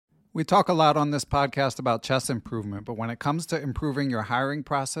We talk a lot on this podcast about chess improvement, but when it comes to improving your hiring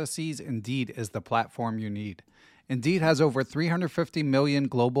processes, Indeed is the platform you need. Indeed has over 350 million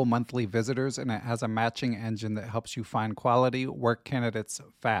global monthly visitors, and it has a matching engine that helps you find quality work candidates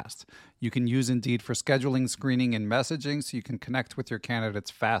fast. You can use Indeed for scheduling, screening, and messaging so you can connect with your candidates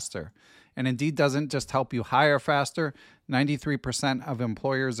faster. And Indeed doesn't just help you hire faster. 93% of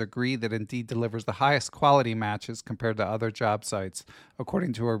employers agree that Indeed delivers the highest quality matches compared to other job sites,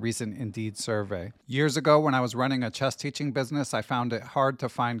 according to a recent Indeed survey. Years ago, when I was running a chess teaching business, I found it hard to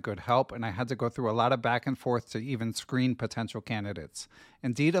find good help, and I had to go through a lot of back and forth to even screen potential candidates.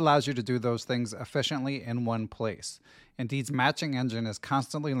 Indeed allows you to do those things efficiently in one place. Indeed's matching engine is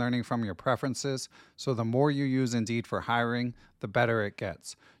constantly learning from your preferences, so the more you use Indeed for hiring, the better it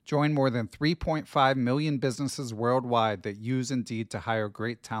gets. Join more than 3.5 million businesses worldwide that use Indeed to hire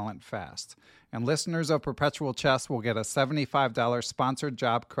great talent fast. And listeners of Perpetual Chess will get a $75 sponsored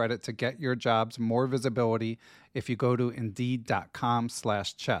job credit to get your jobs more visibility if you go to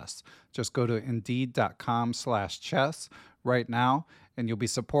Indeed.com/chess. Just go to Indeed.com/chess right now, and you'll be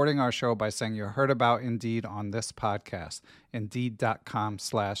supporting our show by saying you heard about Indeed on this podcast.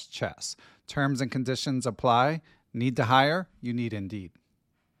 Indeed.com/chess. Terms and conditions apply. Need to hire? You need Indeed.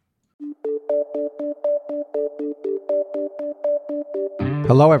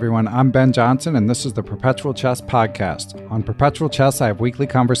 Hello, everyone. I'm Ben Johnson, and this is the Perpetual Chess Podcast. On Perpetual Chess, I have weekly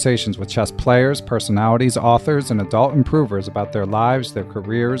conversations with chess players, personalities, authors, and adult improvers about their lives, their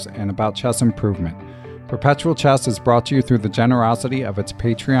careers, and about chess improvement. Perpetual Chess is brought to you through the generosity of its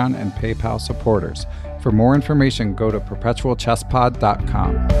Patreon and PayPal supporters. For more information, go to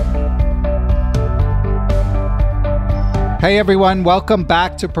perpetualchesspod.com. Hey everyone, welcome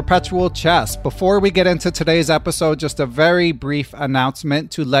back to Perpetual Chess. Before we get into today's episode, just a very brief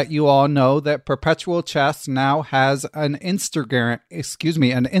announcement to let you all know that Perpetual Chess now has an Instagram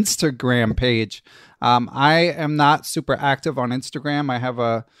page. I am not super active on Instagram. I have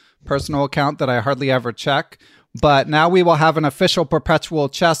a personal account that I hardly ever check. But now we will have an official Perpetual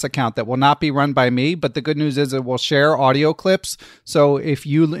Chess account that will not be run by me. But the good news is it will share audio clips. So if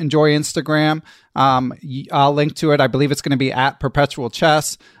you enjoy Instagram, I'll link to it. I believe it's going to be at Perpetual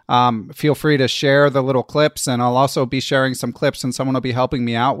Chess. Feel free to share the little clips, and I'll also be sharing some clips, and someone will be helping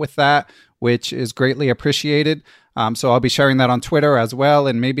me out with that, which is greatly appreciated. So I'll be sharing that on Twitter as well,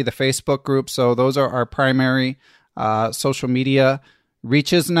 and maybe the Facebook group. So those are our primary social media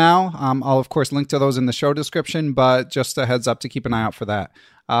reaches now. I'll, of course, link to those in the show description, but just a heads up to keep an eye out for that.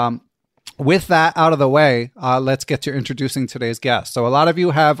 With that out of the way, let's get to introducing today's guest. So a lot of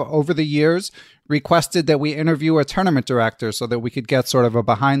you have, over the years, requested that we interview a tournament director so that we could get sort of a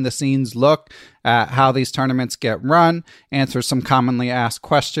behind-the-scenes look at how these tournaments get run, answer some commonly asked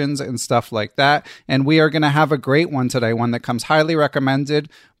questions and stuff like that. And we are going to have a great one today, one that comes highly recommended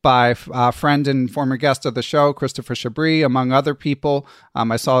by a friend and former guest of the show, Christopher Chabris, among other people.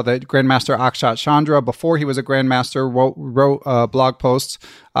 I saw that Grandmaster Akshat Chandra, before he was a Grandmaster, wrote blog posts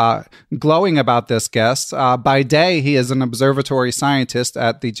glowing about this guest. By day, he is an observatory scientist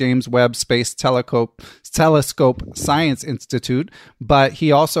at the James Webb Space Telescope Science Institute, but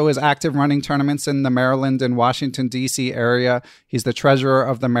he also is active running tournaments in the Maryland and Washington, D.C. area. He's the treasurer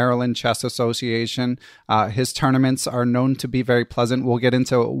of the Maryland Chess Association. His tournaments are known to be very pleasant. We'll get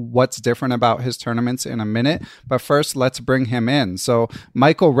into what's different about his tournaments in a minute, but first, let's bring him in. So,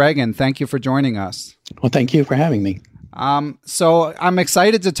 Michael Regan, thank you for joining us. Well, thank you for having me. So I'm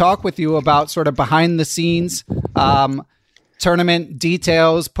excited to talk with you about sort of behind the scenes tournament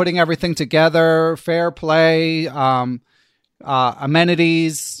details, putting everything together, fair play,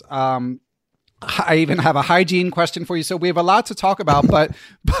 amenities. I even have a hygiene question for you. So we have a lot to talk about, but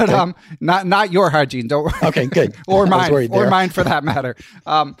okay. Not your hygiene. Don't worry. Okay, good. or mine for that matter.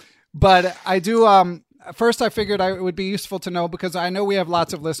 But I do. First, I figured it would be useful to know, because I know we have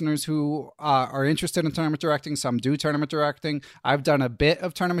lots of listeners who are interested in tournament directing. Some do tournament directing. I've done a bit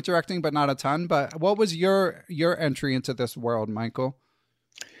of tournament directing, but not a ton. But what was your entry into this world, Michael?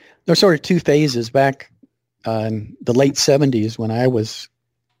 There's sort of two phases. Back in the late 70s, when I was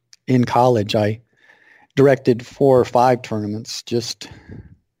in college, I directed 4 or 5 tournaments.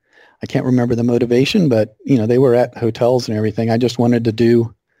 I can't remember the motivation, but they were at hotels and everything. I just wanted to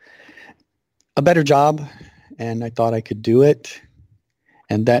do a better job, and I thought I could do it.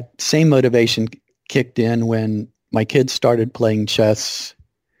 And that same motivation kicked in when my kids started playing chess,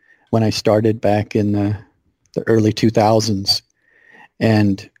 when I started back in the early 2000s,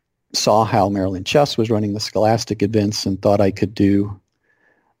 and saw how Maryland Chess was running the Scholastic events and thought I could do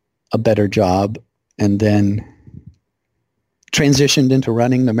a better job, and then transitioned into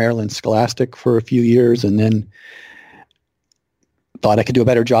running the Maryland Scholastic for a few years, and then thought I could do a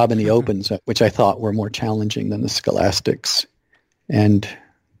better job in the opens, which I thought were more challenging than the scholastics, and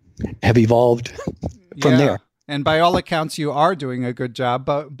have evolved from there. And by all accounts, you are doing a good job.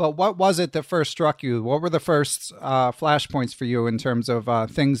 But what was it that first struck you? What were the first flashpoints for you in terms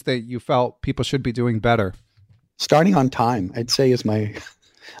of things that you felt people should be doing better? Starting on time, I'd say, is my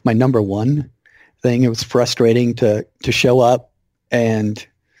number one thing. It was frustrating to show up, and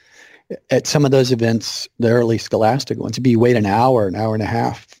at some of those events, the early scholastic ones, it'd be wait an hour and a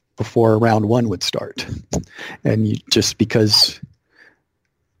half before round one would start, and just because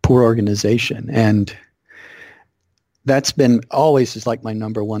poor organization. And that's been always is like my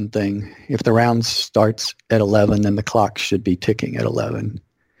number one thing. If the round starts at 11, then the clock should be ticking at 11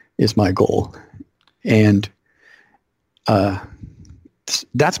 is my goal. And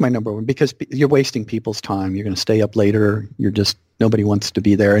that's my number one, because you're wasting people's time. You're going to stay up later. Nobody wants to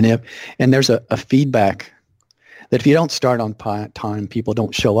be there. And there's a feedback that if you don't start on time, people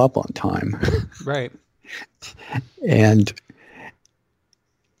don't show up on time. Right. And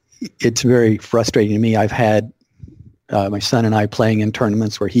it's very frustrating to me. I've had my son and I playing in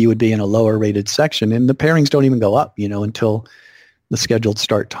tournaments where he would be in a lower rated section, and the pairings don't even go up, until the scheduled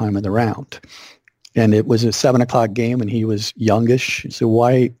start time of the round. And it was a 7:00 game, and he was youngish. So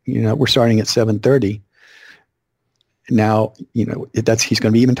why, we're starting at 7:30. Now, he's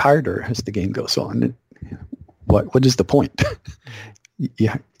going to be even tireder as the game goes on. What is the point?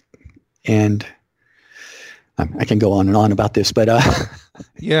 Yeah. And I can go on and on about this, but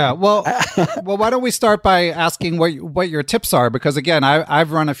yeah. Well, why don't we start by asking what your tips are? Because again,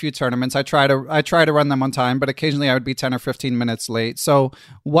 I've run a few tournaments. I try to run them on time, but occasionally I would be 10 or 15 minutes late. So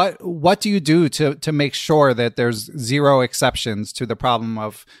what do you do to make sure that there's zero exceptions to the problem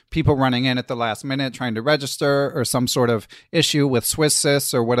of people running in at the last minute trying to register, or some sort of issue with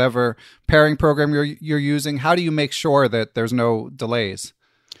SwissSys or whatever pairing program you're using? How do you make sure that there's no delays?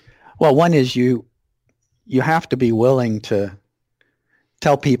 Well, one is you have to be willing to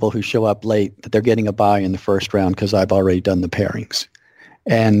tell people who show up late that they're getting a bye in the first round because I've already done the pairings.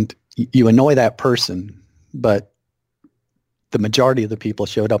 And you annoy that person, but the majority of the people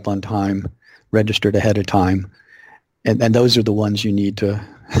showed up on time, registered ahead of time, and those are the ones you need to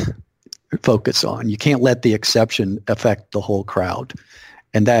focus on. You can't let the exception affect the whole crowd.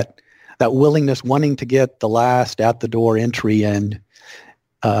 And that willingness, wanting to get the last at-the-door entry in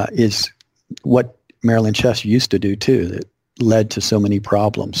is what Maryland Chess used to do too, that led to so many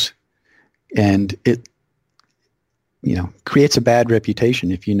problems. And it, creates a bad reputation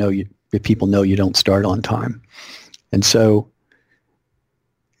if people know you don't start on time. And so,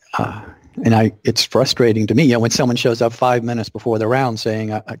 it's frustrating to me. When someone shows up 5 minutes before the round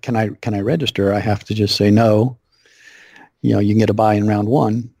saying, can I register? I have to just say no. You can get a bye in round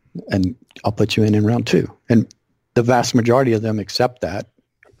one, and I'll put you in round two. And the vast majority of them accept that.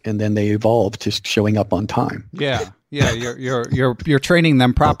 And then they evolve to showing up on time. Yeah. You're training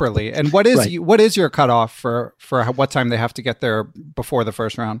them properly. And what is your cutoff for what time they have to get there before the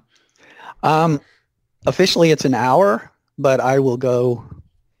first round? Officially, it's an hour, but I will go.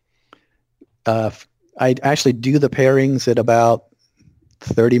 I actually do the pairings at about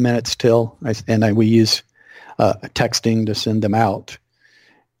 30 minutes till, we use texting to send them out.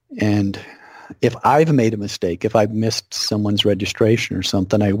 And if I've made a mistake, if I've missed someone's registration or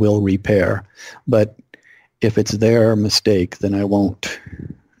something, I will repair. But if it's their mistake, then I won't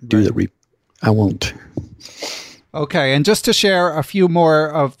do I won't. Okay, and just to share a few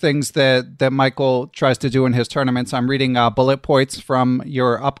more of things that Michael tries to do in his tournaments, I'm reading bullet points from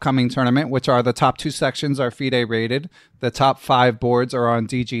your upcoming tournament, which are the top 2 sections are FIDE rated. The top 5 boards are on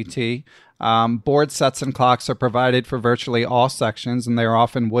DGT. Board sets and clocks are provided for virtually all sections, and they are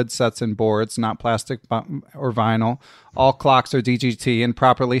often wood sets and boards, not plastic or vinyl. All clocks are DGT and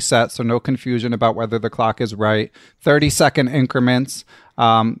properly set, so no confusion about whether the clock is right. 30-second increments.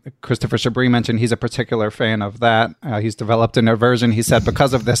 Christopher Chabris mentioned he's a particular fan of that. He's developed an aversion, he said,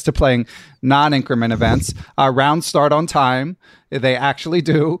 because of this, to playing non-increment events. Rounds start on time. They actually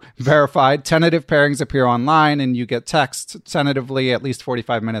do. Verified. Tentative pairings appear online, and you get text tentatively at least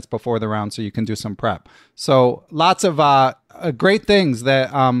 45 minutes before the round, so you can do some prep. So lots of great things that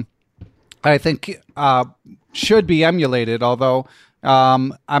I think should be emulated, although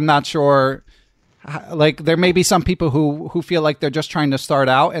I'm not sure. Like, there may be some people who feel like they're just trying to start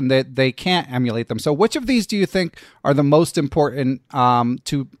out and that they can't emulate them. So which of these do you think are the most important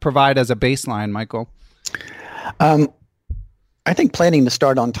to provide as a baseline, Michael? I think planning to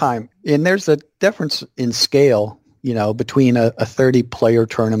start on time. And there's a difference in scale, between a 30-player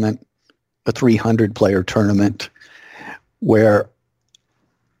tournament, a 300-player tournament, where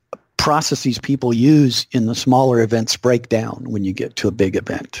processes people use in the smaller events break down when you get to a big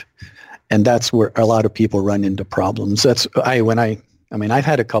event. And that's where a lot of people run into problems. I've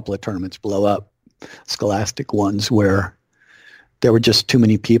had a couple of tournaments blow up, Scholastic ones, where there were just too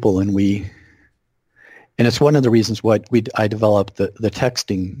many people, and it's one of the reasons why I developed the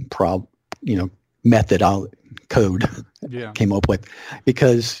texting method code came up with,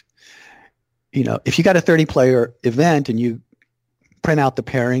 because if you got a 30-player event and you print out the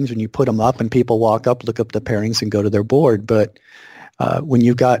pairings and you put them up and people walk up, look up the pairings and go to their board, but when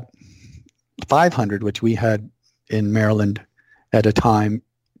you got 500, which we had in Maryland at a time,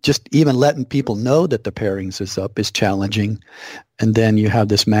 just even letting people know that the pairings is up is challenging. And then you have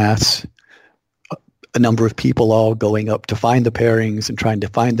this a number of people all going up to find the pairings and trying to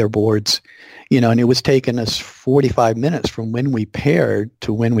find their boards, and it was taking us 45 minutes from when we paired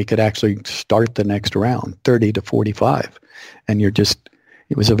to when we could actually start the next round, 30 to 45. And it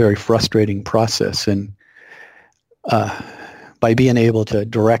was a very frustrating process. And by being able to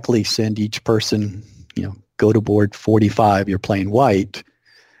directly send each person, go to board 45, you're playing white,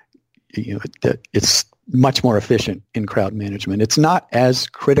 it's much more efficient in crowd management. It's not as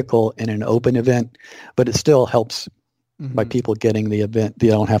critical in an open event, but it still helps by people getting the event. They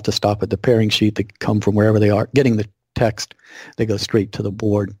don't have to stop at the pairing sheet. They come from wherever they are. Getting the text, they go straight to the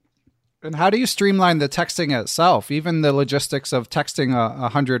board. And how do you streamline the texting itself? Even the logistics of texting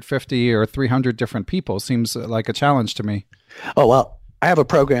 150 or 300 different people seems like a challenge to me. Oh, well, I have a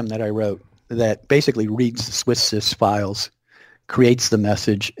program that I wrote that basically reads the SwissSys files, creates the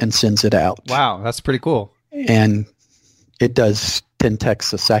message, and sends it out. Wow, that's pretty cool. And it does 10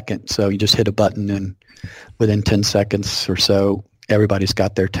 texts a second. So you just hit a button, and within 10 seconds or so, everybody's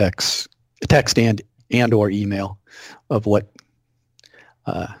got their text and or email of what,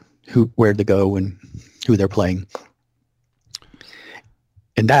 where to go and who they're playing.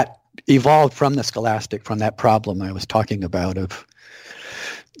 And that evolved from the Scholastic, from that problem I was talking about of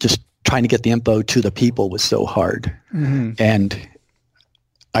just trying to get the info to the people was so hard. Mm-hmm. And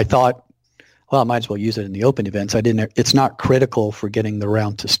I thought, well, I might as well use it in the open events. It's not critical for getting the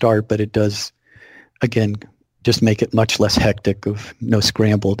round to start, but it does, again, just make it much less hectic of no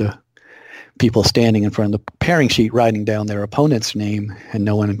scramble to people standing in front of the pairing sheet writing down their opponent's name, and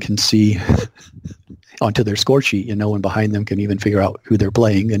no one can see onto their score sheet, and no one behind them can even figure out who they're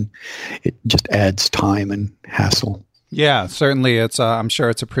playing, and it just adds time and hassle. Yeah, certainly. I'm sure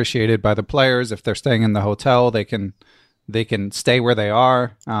it's appreciated by the players. If they're staying in the hotel, they can stay where they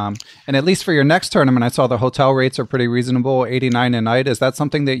are. And at least for your next tournament, I saw the hotel rates are pretty reasonable, $89 a night. Is that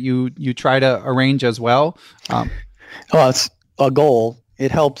something that you try to arrange as well? Well, it's a goal.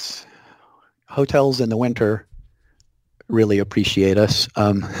 It helps. Hotels in the winter really appreciate us.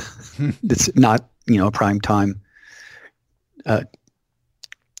 It's not, a prime time.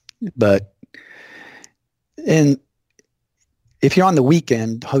 But if you're on the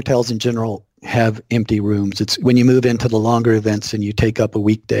weekend, hotels in general have empty rooms. It's when you move into the longer events and you take up a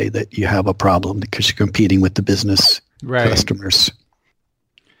weekday that you have a problem because you're competing with the business customers.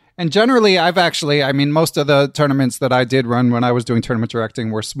 And generally, most of the tournaments that I did run when I was doing tournament directing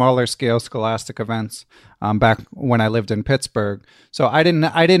were smaller scale Scholastic events back when I lived in Pittsburgh. So I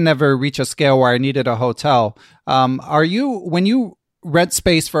didn't ever reach a scale where I needed a hotel. When you rent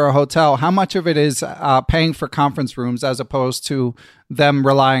space for a hotel, how much of it is paying for conference rooms as opposed to them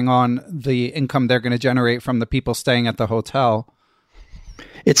relying on the income they're going to generate from the people staying at the hotel?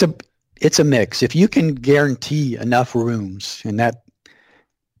 It's a mix. If you can guarantee enough rooms, and that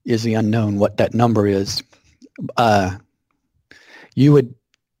is the unknown what that number is,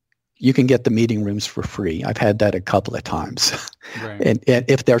 you can get the meeting rooms for free. I've had that a couple of times. Right. And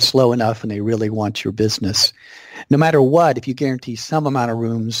if they're slow enough and they really want your business, no matter what, if you guarantee some amount of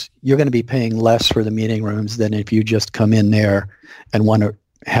rooms, you're going to be paying less for the meeting rooms than if you just come in there and want to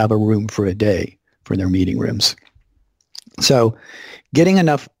have a room for a day for their meeting rooms. So getting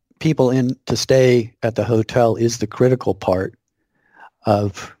enough people in to stay at the hotel is the critical part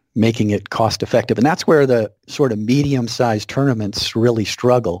of making it cost effective. And that's where the sort of medium-sized tournaments really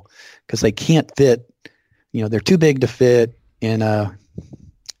struggle, because they can't fit, they're too big to fit in a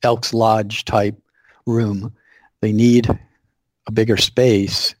Elks Lodge type room. They need a bigger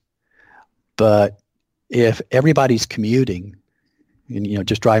space. But if everybody's commuting and,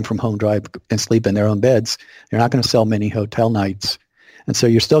 just driving from home, drive and sleep in their own beds, they're not going to sell many hotel nights. And so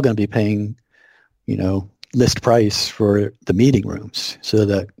you're still going to be paying, list price for the meeting rooms. So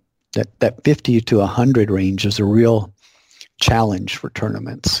that 50 to 100 range is a real challenge for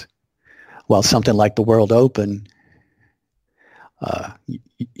tournaments. While something like the World Open,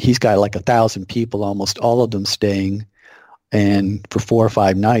 he's got like 1,000 people, almost all of them staying And for 4 or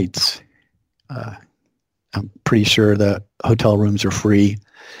 5 nights, I'm pretty sure the hotel rooms are free,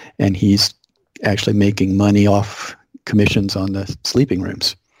 and he's actually making money off commissions on the sleeping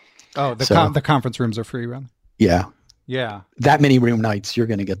rooms. Oh, the conference rooms are free, rather. Yeah. Yeah. That many room nights, you're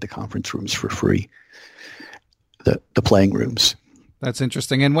going to get the conference rooms for free. The playing rooms. That's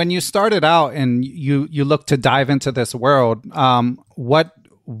interesting. And when you started out and you looked to dive into this world,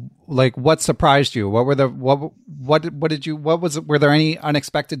 what surprised you? Were there any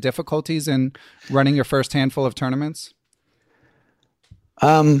unexpected difficulties in running your first handful of tournaments?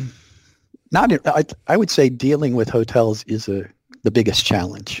 I would say dealing with hotels is the biggest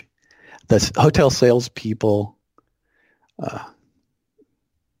challenge. The hotel salespeople,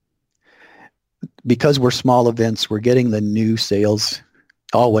 because we're small events, we're getting the new sales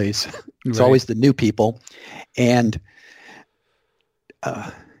always. It's Right. always the new people. And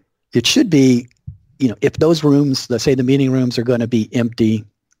it should be, if those rooms, let's say the meeting rooms are going to be empty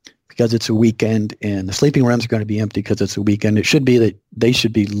because it's a weekend and the sleeping rooms are going to be empty because it's a weekend, it should be that they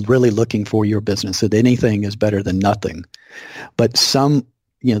should be really looking for your business. That anything is better than nothing. But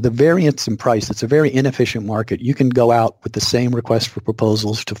the variance in price, it's a very inefficient market. You can go out with the same request for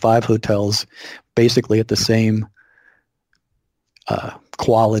proposals to 5 hotels, basically at the same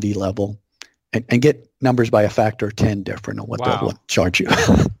quality level, and get numbers by a factor of 10 different on what they'll charge you.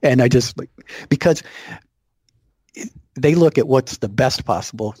 And I just, because they look at what's the best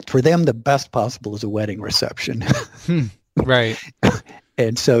possible. For them, the best possible is a wedding reception. Right.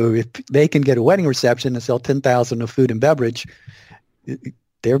 And so if they can get a wedding reception and sell $10,000 of food and beverage,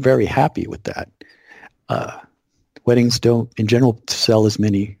 they're very happy with that. Weddings don't, in general, sell as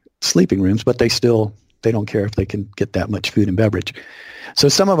many sleeping rooms, but they don't care if they can get that much food and beverage. So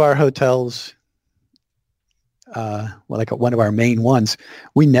some of our hotels, like one of our main ones,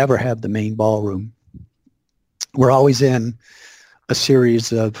 we never have the main ballroom. We're always in a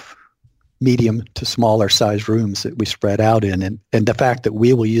series of medium to smaller size rooms that we spread out in. And the fact that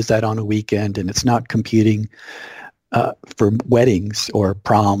we will use that on a weekend and it's not competing for weddings or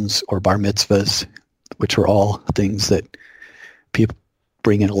proms or bar mitzvahs, which are all things that people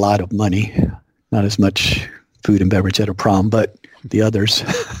bring in a lot of money, not as much food and beverage at a prom, but the others,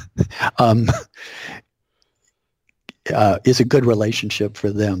 is a good relationship for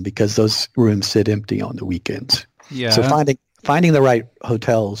them because those rooms sit empty on the weekends. Yeah. So finding the right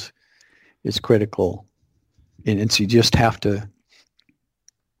hotels is critical. And so you just have to.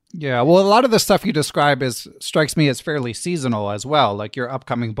 Yeah, well, a lot of the stuff you describe strikes me as fairly seasonal as well. Like your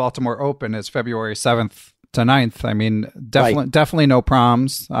upcoming Baltimore Open is February 7th to 9th. I mean, definitely no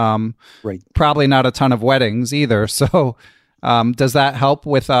proms. Right. Probably not a ton of weddings either. So does that help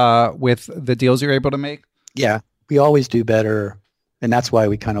with the deals you're able to make? Yeah, we always do better. And that's why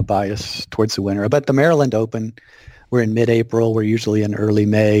we kind of bias towards the winter. But the Maryland Open, we're in mid-April. We're usually in early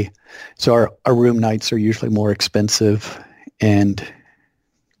May. So our room nights are usually more expensive. And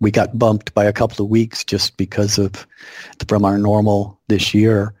we got bumped by a couple of weeks just because from our normal this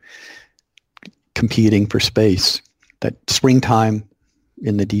year competing for space. That springtime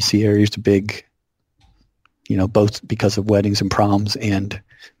in the DC area is big, both because of weddings and proms and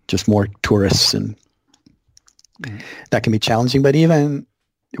just more tourists, and that can be challenging. But even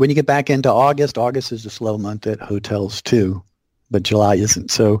when you get back into August is a slow month at hotels too, but July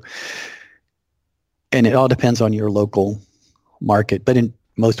isn't. So, and it all depends on your local market. But in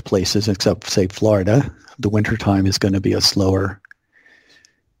most places, except say Florida, the wintertime is going to be a slower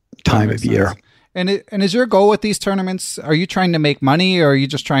time of year. And is your goal with these tournaments, are you trying to make money or are you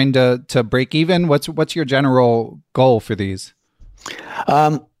just trying to break even? What's your general goal for these?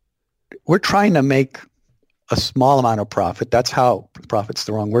 We're trying to make a small amount of profit. That's how profit's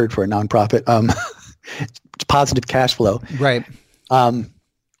the wrong word for a nonprofit. It's positive cash flow. Right.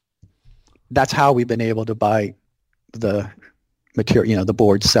 That's how we've been able to buy the material, the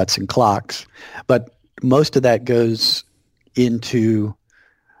board sets and clocks. But most of that goes into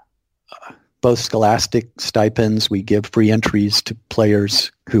both scholastic stipends. We give free entries to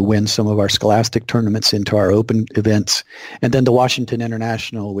players who win some of our scholastic tournaments into our open events. And then the Washington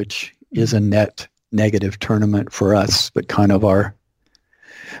International, which is a net negative tournament for us, but kind of our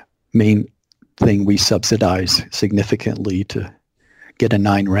main thing we subsidize significantly to get a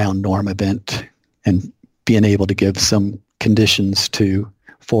 9-round norm event and being able to give some conditions to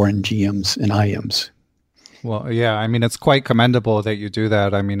foreign GMs and IMs. Well, yeah, I mean, it's quite commendable that you do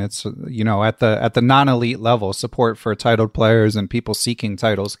that. I mean, it's, at the non-elite level, support for titled players and people seeking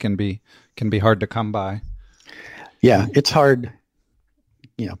titles can be hard to come by. Yeah, it's hard,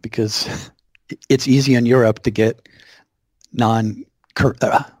 because it's easy in Europe to get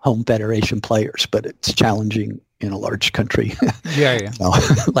non-home federation players, but it's challenging in a large country. Yeah.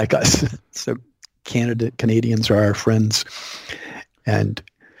 Like us. So Canadians are our friends, and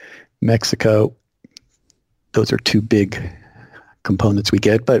Mexico. Those are two big components we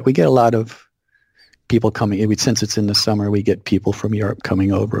get, but we get a lot of people coming. Since it's in the summer, we get people from Europe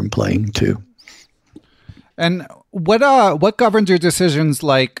coming over and playing too. And what governs your decisions,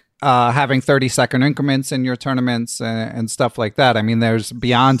 like having 30-second increments in your tournaments and stuff like that? I mean, there's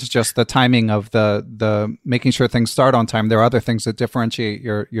beyond just the timing of the making sure things start on time. There are other things that differentiate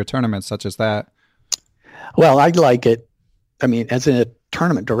your tournaments, such as that. Well, I like it. I mean, as a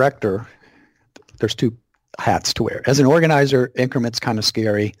tournament director, there's two hats to wear. As an organizer, increments kind of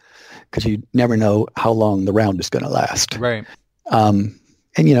scary because you never know how long the round is going to last. Right.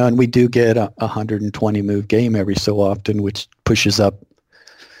 And we do get a 120 move game every so often, which pushes up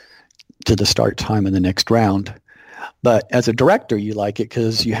to the start time in the next round. But as a director, you like it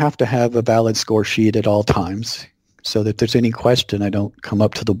because you have to have a valid score sheet at all times, so that if there's any question, I don't come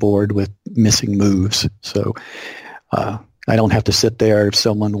up to the board with missing moves. So I don't have to sit there if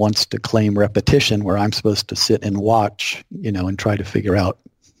someone wants to claim repetition where I'm supposed to sit and watch, and try to figure out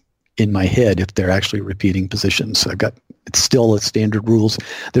in my head if they're actually repeating positions. So it's still a standard rules.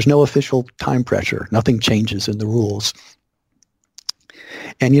 There's no official time pressure. Nothing changes in the rules.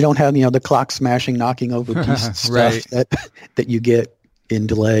 And you don't have, the clock smashing, knocking over pieces stuff right. that you get in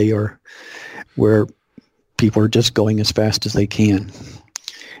delay, or where people are just going as fast as they can.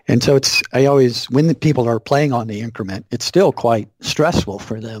 And so when the people are playing on the increment, it's still quite stressful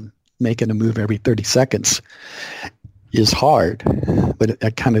for them. Making a move every 30 seconds is hard, but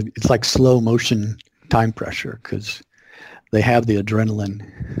it's like slow motion time pressure because they have the adrenaline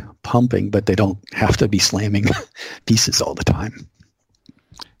pumping, but they don't have to be slamming pieces all the time.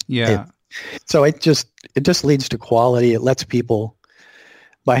 Yeah. So it just leads to quality. It lets people,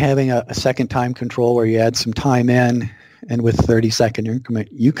 by having a second time control where you add some time in, and with 30-second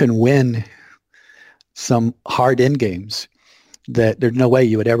increment, you can win some hard end games that there's no way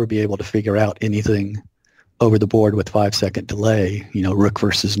you would ever be able to figure out anything over the board with 5-second delay. Rook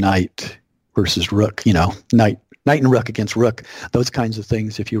versus knight versus rook. Knight and rook against rook. Those kinds of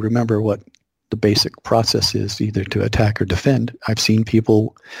things. If you remember what the basic process is, either to attack or defend, I've seen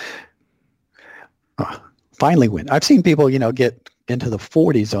people finally win. I've seen people, get into the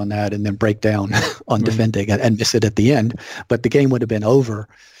 40s on that and then break down on defending and miss it at the end. But the game would have been over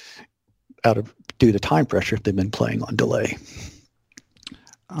due to time pressure if they'd been playing on delay.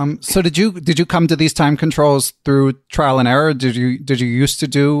 So did you come to these time controls through trial and error? Did you used to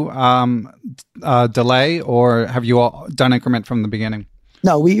do delay, or have you all done increment from the beginning?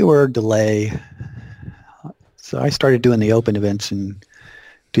 No, we were delay. So I started doing the open events in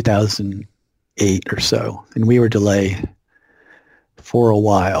 2008 or so, and we were delay for a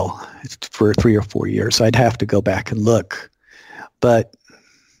while, for 3 or 4 years. So I'd have to go back and look, but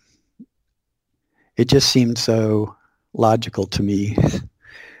it just seemed so logical to me.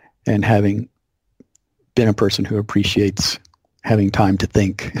 And having been a person who appreciates having time to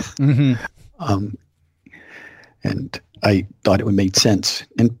think, and I thought it would make sense.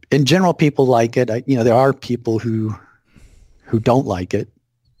 And in general, people like it. There are people who don't like it.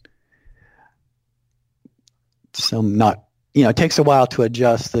 Some not. It takes a while to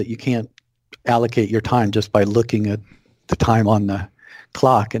adjust that you can't allocate your time just by looking at the time on the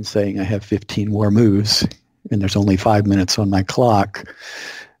clock and saying I have 15 more moves and there's only 5 minutes on my clock.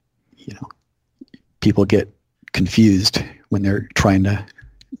 People get confused when they're trying to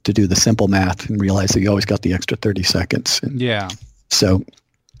do the simple math and realize that you always got the extra 30 seconds. Yeah. So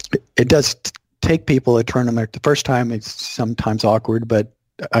it does take people a tournament. The first time it's sometimes awkward, but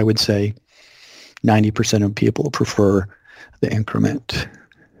I would say 90% of people prefer the increment.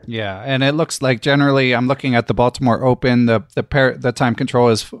 Yeah, and it looks like generally, I'm looking at the Baltimore Open, the time control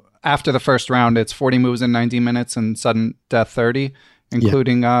is after the first round, it's 40 moves in 90 minutes and sudden death 30.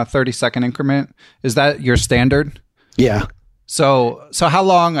 Including 30-second increment. Is that your standard? Yeah. So how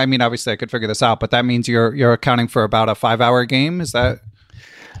long? I mean, obviously I could figure this out, but that means you're accounting for about a 5-hour game. Is that?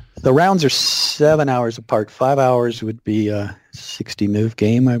 The rounds are 7 hours apart. 5 hours would be a 60 move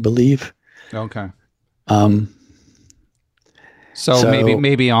game, I believe. Okay. So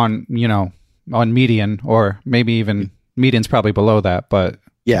maybe on median, or maybe even median's probably below that, but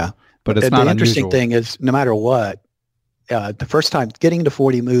yeah. But it's not the interesting unusual. thing is, no matter what, the first time getting to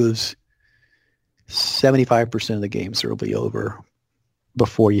 40 moves, 75% of the games will be over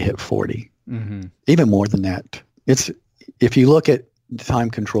before you hit 40. Mm-hmm. Even more than that. If you look at the time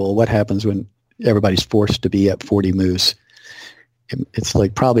control, what happens when everybody's forced to be at 40 moves? It's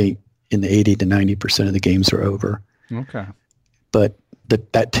like probably in the 80 to 90% of the games are over. Okay. But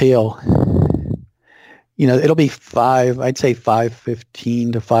that tail, it'll be I'd say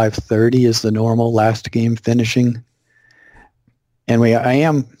 5:15 to 5:30 is the normal last game finishing. And I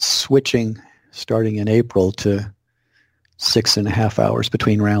am switching starting in April to 6.5 hours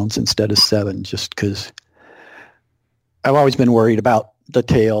between rounds instead of 7, just because I've always been worried about the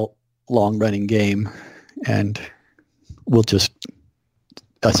tail long running game, and a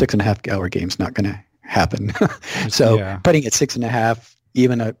 6.5 hour game is not going to happen. So putting it 6.5,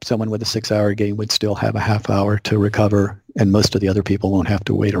 even someone with a 6 hour game would still have a half hour to recover, and most of the other people won't have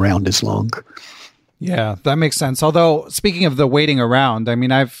to wait around as long. Yeah, that makes sense. Although, speaking of the waiting around, I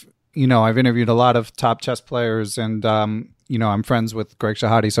mean, I've interviewed a lot of top chess players, and I'm friends with Greg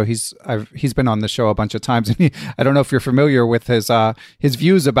Shahade, so he's been on the show a bunch of times, and I don't know if you're familiar with his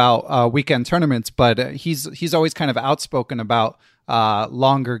views about weekend tournaments, but he's always kind of outspoken about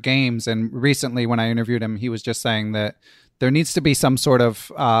longer games. And recently, when I interviewed him, he was just saying that there needs to be some sort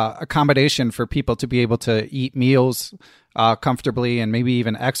of accommodation for people to be able to eat meals comfortably and maybe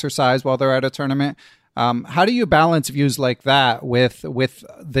even exercise while they're at a tournament. How do you balance views like that with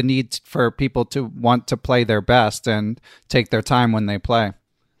the need for people to want to play their best and take their time when they play?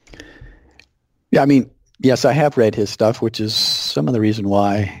 Yeah, I mean, yes, I have read his stuff, which is some of the reason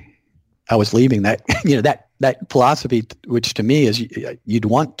why I was leaving that, that philosophy, which to me is you'd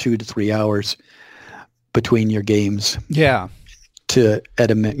want 2 to 3 hours between your games. Yeah. To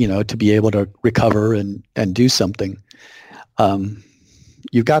be able to recover and do something.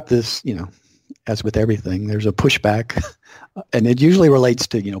 You've got this, as with everything, there's a pushback, and it usually relates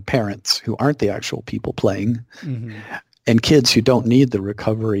to, parents who aren't the actual people playing, mm-hmm. and kids who don't need the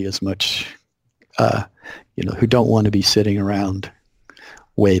recovery as much, who don't want to be sitting around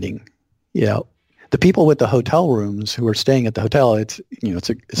waiting. The people with the hotel rooms who are staying at the hotel, it's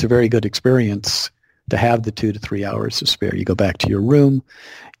a very good experience to have the 2 to 3 hours to spare. You go back to your room,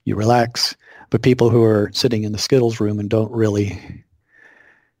 you relax. But people who are sitting in the Skittles room and don't really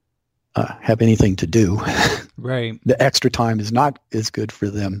have anything to do, right? The extra time is not as good for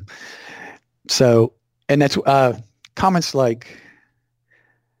them. So, and that's comments like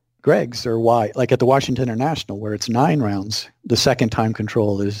Greg's are why, like at the Washington International, where it's 9 rounds, the second time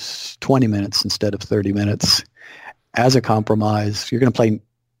control is 20 minutes instead of 30 minutes. As a compromise, you're going to play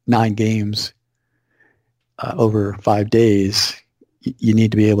 9 games over 5 days. You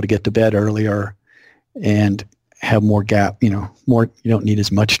need to be able to get to bed earlier and have more gap, more, you don't need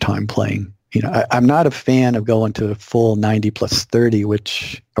as much time playing. I'm not a fan of going to full 90 plus 30,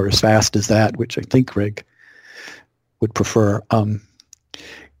 or as fast as that, which I think Greg would prefer.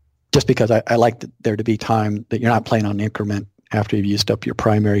 Just because I like there to be time that you're not playing on increment after you've used up your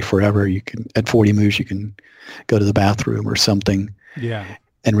primary forever. You can, at 40 moves, you can go to the bathroom or something,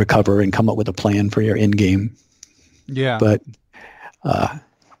 and recover and come up with a plan for your end game. Yeah. But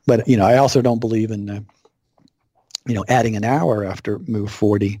I also don't believe in, adding an hour after move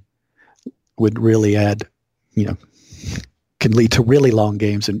 40 would really add, can lead to really long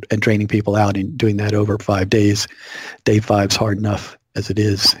games and draining people out, and doing that over 5 days. Day 5's hard enough as it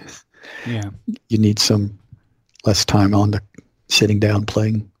is. Yeah. You need some less time on the sitting down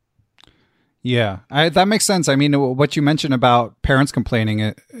playing. Yeah, that makes sense. I mean, what you mentioned about parents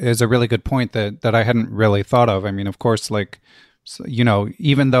complaining is a really good point that I hadn't really thought of. I mean, of course,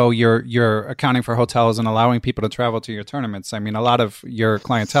 even though you're accounting for hotels and allowing people to travel to your tournaments, I mean, a lot of your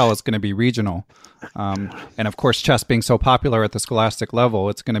clientele is going to be regional. And of course, chess being so popular at the scholastic level,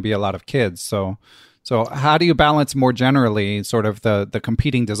 it's going to be a lot of kids. So how do you balance more generally sort of the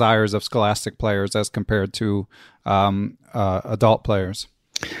competing desires of scholastic players as compared to adult players?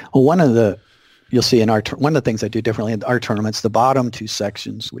 Well, you'll see in one of the things I do differently in our tournaments, the bottom 2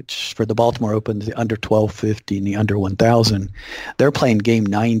 sections, which for the Baltimore Open, the under 1250 and the under 1000, they're playing game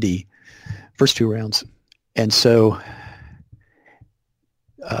 90, first 2 rounds. And so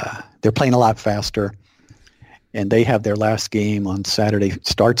they're playing a lot faster. And they have their last game on Saturday,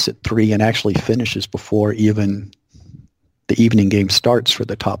 starts at 3 and actually finishes before even the evening game starts for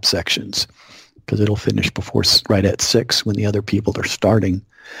the top sections, because it'll finish right at 6 when the other people are starting.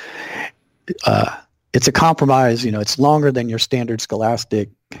 It's a compromise. It's longer than your standard scholastic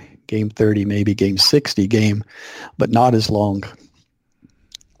game 30, maybe game 60 game, but not as long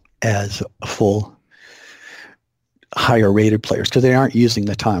as a full higher rated players, because they aren't using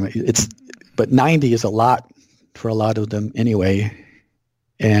the time. But 90 is a lot for a lot of them anyway.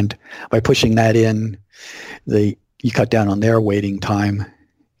 And by pushing that in, you cut down on their waiting time,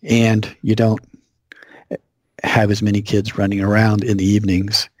 and you don't have as many kids running around in the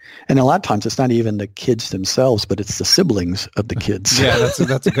evenings. And a lot of times it's not even the kids themselves, but it's the siblings of the kids. Yeah,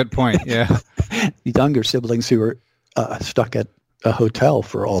 that's a good point. Yeah. The younger siblings who are stuck at a hotel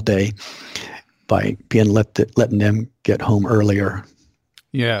for all day. by letting them get home earlier.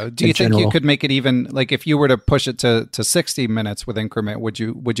 Yeah. Do you think you could make it even, like if you were to push it to 60 minutes with increment, would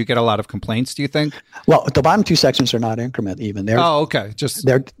you get a lot of complaints, do you think? Well, the bottom two sections are not increment even. Okay.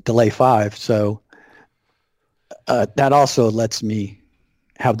 They're delay 5. So that also lets me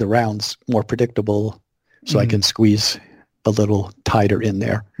have the rounds more predictable so I can squeeze a little tighter in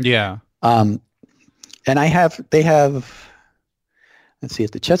there. Yeah. And they have, let's see,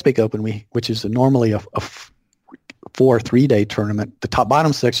 at the Chesapeake Open, which is normally a 3-day tournament, the top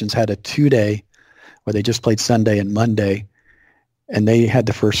bottom sections had a 2-day where they just played Sunday and Monday, and they had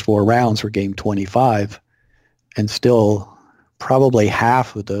the first 4 rounds were game 25, and still probably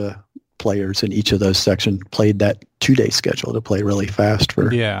half of the players in each of those sections played that 2-day schedule to play really fast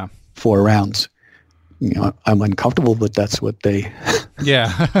for 4 rounds. You know, I'm uncomfortable, but that's what they.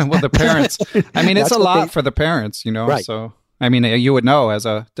 Yeah, well, the parents. I mean, it's a lot for the parents, you know. Right. So, I mean, you would know as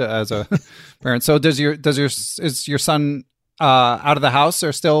a parent. So, is your son out of the house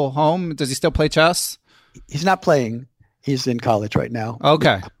or still home? Does he still play chess? He's not playing. He's in college right now.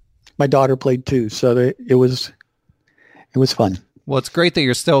 Okay. My daughter played too, so it was fun. Well, it's great that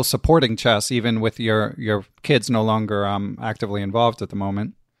you're still supporting chess, even with your kids no longer actively involved at the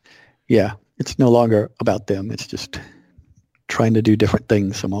moment. Yeah, it's no longer about them. It's just trying to do different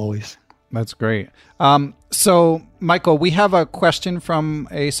things. That's great. So, Michael, we have a question from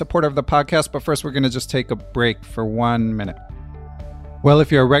a supporter of the podcast, but first we're going to just take a break for 1 minute. Well,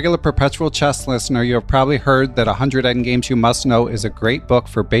 if you're a regular Perpetual Chess listener, you have probably heard that 100 Endgames You Must Know is a great book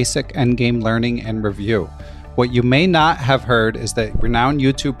for basic endgame learning and review. What you may not have heard is that renowned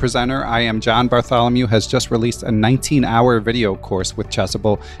YouTube presenter I Am John Bartholomew has just released a 19-hour video course with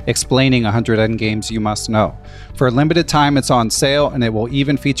Chessable explaining 100 Endgames You Must Know. For a limited time, it's on sale, and it will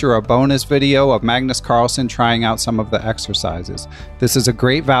even feature a bonus video of Magnus Carlsen trying out some of the exercises. This is a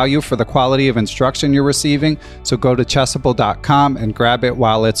great value for the quality of instruction you're receiving, so go to chessable.com and grab it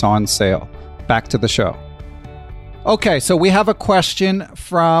while it's on sale. Back to the show. Okay, so we have a question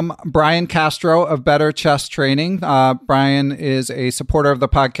from Brian Castro of Better Chess Training. Brian is a supporter of the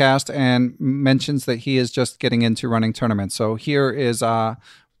podcast and mentions that he is just getting into running tournaments. So here is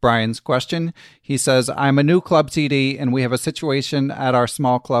Brian's question. He says, I'm a new club TD, and we have a situation at our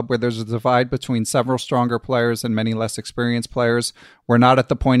small club where there's a divide between several stronger players and many less experienced players. We're not at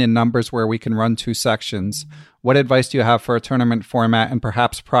the point in numbers where we can run 2 sections. What advice do you have for a tournament format and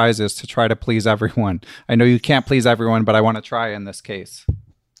perhaps prizes to try to please everyone? I know you can't please everyone, but I want to try in this case.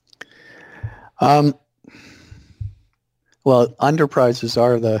 Well, under prizes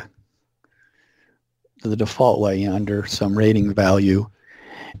are the default way under some rating value.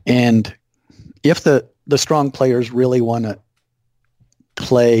 And if the strong players really want to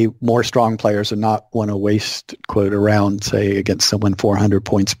play more strong players and not want to waste, quote, around, say, against someone 400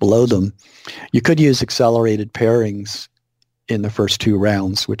 points below them, you could use accelerated pairings in the first 2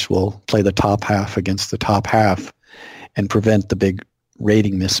 rounds, which will play the top half against the top half and prevent the big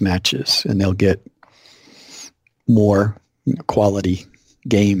rating mismatches, and they'll get more quality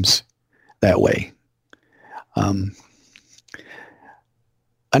games that way.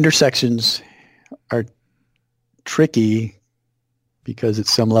 Undersections are tricky because at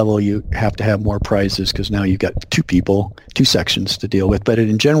some level you have to have more prizes because now you've got 2 sections to deal with. But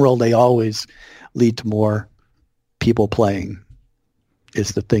in general, they always lead to more people playing is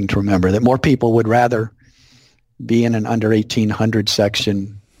the thing to remember, that more people would rather be in an under 1800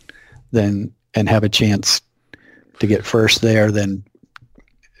 section and have a chance to get first there than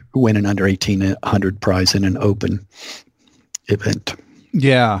win an under 1800 prize in an open event.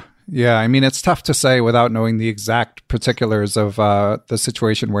 Yeah. I mean, it's tough to say without knowing the exact particulars of the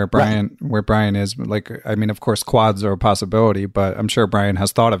situation where Brian is. Like, I mean, of course, quads are a possibility, but I'm sure Brian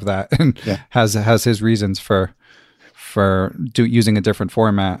has thought of that and has his reasons for using a different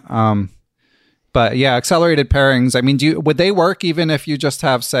format. But yeah, accelerated pairings. I mean, would they work even if you just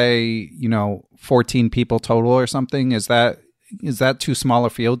have, say, 14 people total or something? Is that too small a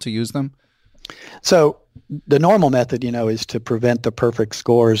field to use them? So the normal method, is to prevent the perfect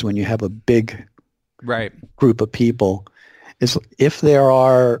scores when you have a big group of people. Is if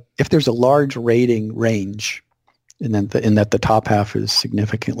there's a large rating range, and then that the top half is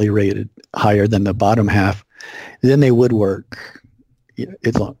significantly rated higher than the bottom half, then they would work.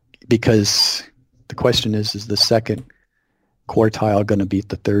 Because the question is the second quartile going to beat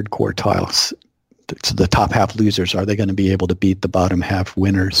the third quartile? So the top half losers, are they going to be able to beat the bottom half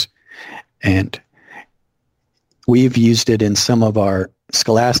winners? And we've used it in some of our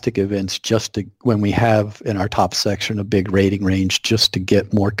scholastic events when we have in our top section a big rating range, just to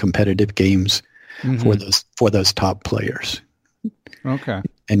get more competitive games for those top players. Okay.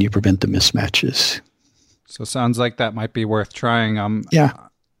 and you prevent the mismatches. So sounds like that might be worth trying. Yeah.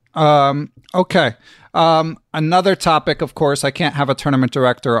 Okay. Another topic, of course, I can't have a tournament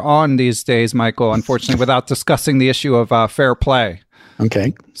director on these days, Michael, unfortunately, without discussing the issue of fair play.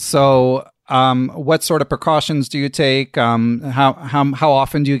 Okay. So, what sort of precautions do you take? How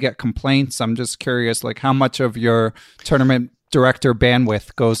often do you get complaints? I'm just curious, like how much of your tournament director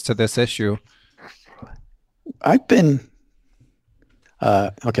bandwidth goes to this issue? I've been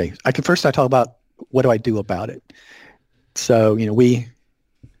okay. I talk about what do I do about it. So, we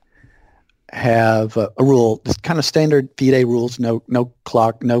have a rule, this kind of standard FIDE rules, no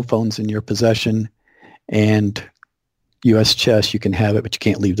clock, no phones in your possession, and US chess, you can have it, but you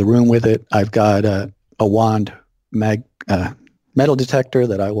can't leave the room with it. I've got a wand metal detector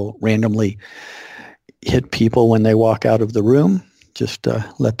that I will randomly hit people when they walk out of the room, just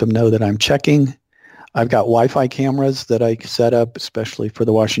let them know that I'm checking. I've got Wi-Fi cameras that I set up, especially for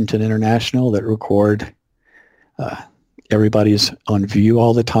the Washington International, that record everybody's on view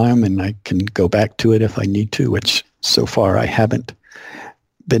all the time, and I can go back to it if I need to, which so far I haven't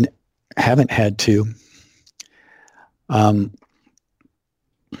had to. I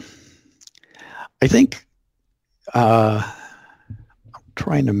think I'm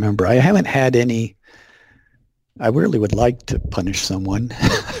trying to remember. I haven't had any. I really would like to punish someone,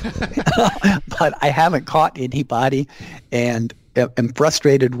 but I haven't caught anybody, and am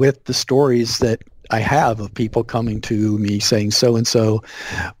frustrated with the stories that I have of people coming to me saying so-and-so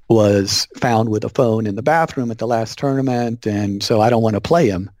was found with a phone in the bathroom at the last tournament, and so I don't want to play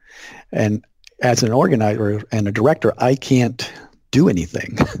him. And as an organizer and a director, I can't do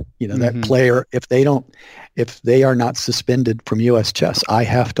anything. That player, if they are not suspended from US chess, I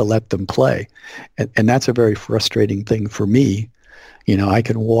have to let them play. And that's a very frustrating thing for me. I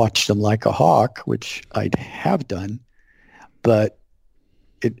can watch them like a hawk, which I have done, but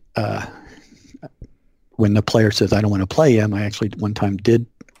when the player says, I don't want to play him, I actually one time did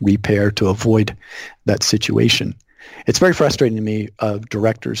repair to avoid that situation. It's very frustrating to me of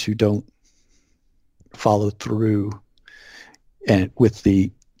directors who don't follow through and with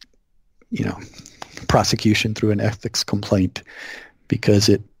the, prosecution through an ethics complaint, because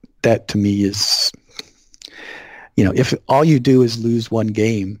that to me is, if all you do is lose one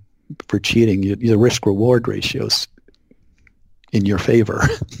game for cheating, the risk reward ratio's in your favor.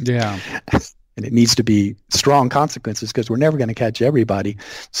 Yeah. And it needs to be strong consequences, because we're never going to catch everybody.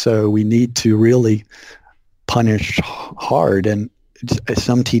 So we need to really punish hard. And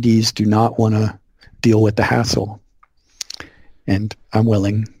some TDs do not want to deal with the hassle. And I'm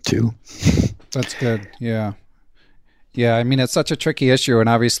willing to. That's good. Yeah. Yeah, I mean, it's such a tricky issue, and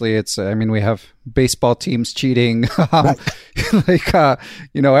obviously we have baseball teams cheating,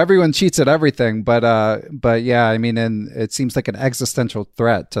 everyone cheats at everything, but yeah, and it seems like an existential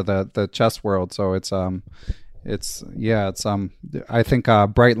threat to the chess world. So I think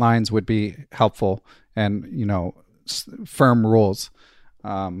bright lines would be helpful, and firm rules.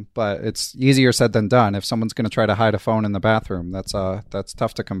 But it's easier said than done. If someone's going to try to hide a phone in the bathroom, that's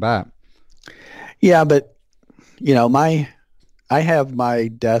tough to combat. Yeah, but I have my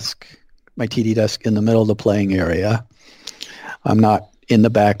desk, my TD desk, in the middle of the playing area. I'm not in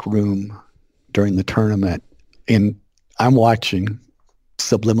the back room during the tournament, and I'm watching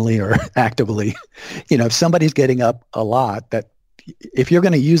subliminally or actively. If somebody's getting up a lot, that if you're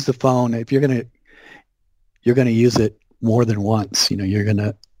going to use the phone, if you're going to use it more than once, you're going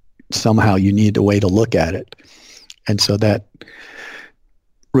to somehow, you need a way to look at it, and so that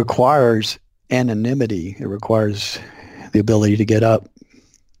requires anonymity. It requires the ability to get up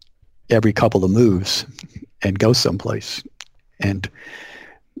every couple of moves and go someplace. And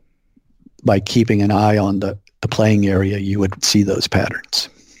by keeping an eye on the playing area, you would see those patterns.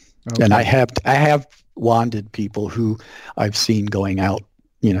 Okay. And I have wanded people who I've seen going out,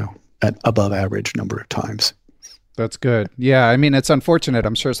 at above average number of times. That's good. Yeah, it's unfortunate.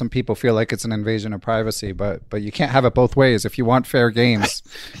 I'm sure some people feel like it's an invasion of privacy, but you can't have it both ways. If you want fair games,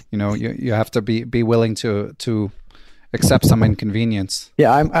 you have to be willing to accept some inconvenience.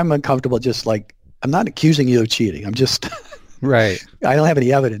 Yeah, I'm uncomfortable. Just like, I'm not accusing you of cheating. I'm just right. I don't have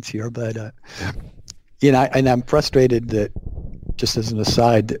any evidence here, but and I'm frustrated that, just as an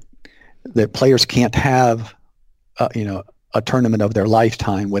aside, that players can't have a tournament of their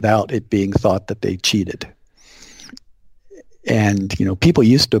lifetime without it being thought that they cheated. And, people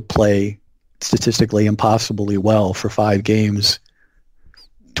used to play statistically impossibly well for 5 games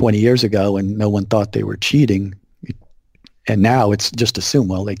 20 years ago, and no one thought they were cheating. And now it's just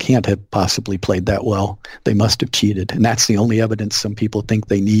assumed, well, they can't have possibly played that well. They must have cheated. And that's the only evidence some people think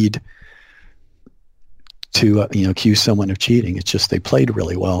they need to accuse someone of cheating. It's just they played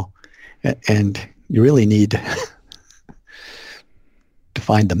really well, and you really need to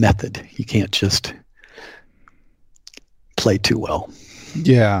find the method. You can't just play too well.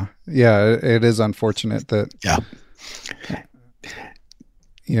 Yeah, it is unfortunate that.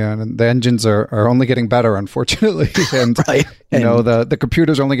 Yeah, and the engines are only getting better, unfortunately, and right. The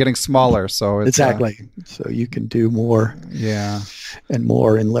computers are only getting smaller. So it's, exactly, so you can do more, and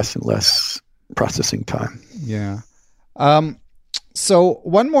more in less and less processing time. Yeah. So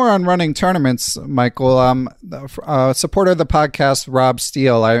one more on running tournaments, Michael. Supporter of the podcast, Rob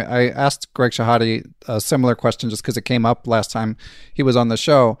Steele. I asked Greg Shahade a similar question just because it came up last time he was on the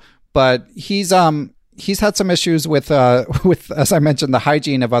show, but he's had some issues with, as I mentioned, the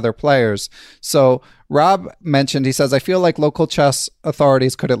hygiene of other players. So Rob mentioned, he says, I feel like local chess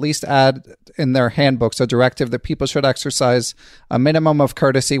authorities could at least add in their handbooks a directive that people should exercise a minimum of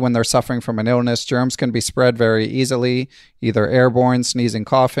courtesy when they're suffering from an illness. Germs can be spread very easily, either airborne, sneezing,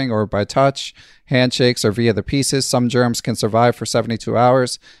 coughing, or by touch, handshakes, or via the pieces. Some germs can survive for 72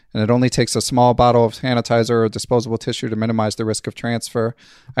 hours, and it only takes a small bottle of sanitizer or disposable tissue to minimize the risk of transfer.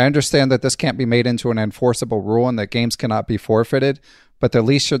 I understand that this can't be made into an enforceable rule and that games cannot be forfeited, but the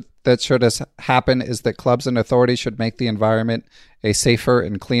least that should happen is that clubs and authorities should make the environment a safer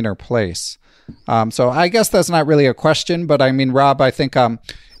and cleaner place. So I guess that's not really a question, but I mean, Rob, I think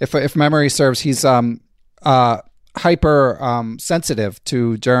if memory serves, he's hyper sensitive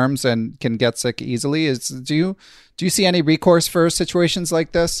to germs and can get sick easily. Do you see any recourse for situations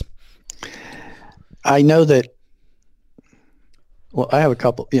like this? I know that. Well, I have a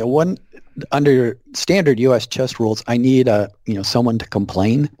couple. One, under standard U.S. chess rules, I need someone to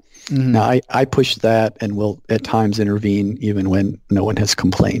complain. Mm-hmm. Now I push that and will at times intervene even when no one has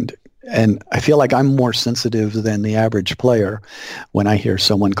complained. And I feel like I'm more sensitive than the average player when I hear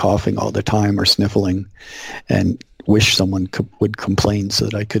someone coughing all the time or sniffling, and wish someone would complain so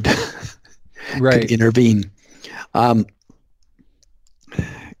that I could, could intervene. I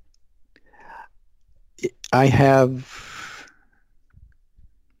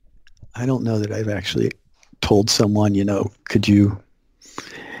don't know that I've actually told someone, could you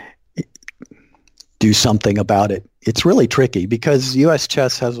do something about it? It's really tricky because U.S.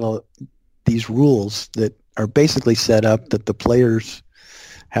 chess has these rules that are basically set up that the players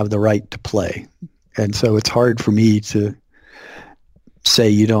have the right to play. And so it's hard for me to say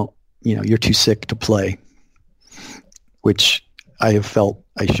you're too sick to play, which I have felt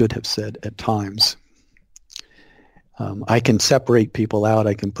I should have said at times. I can separate people out.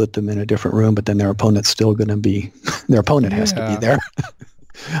 I can put them in a different room, but then their opponent's still going to be, their opponent has to be there.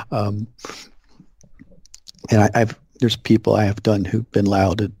 And there's people I have done who've been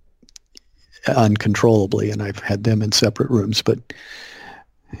loud uncontrollably, and I've had them in separate rooms. But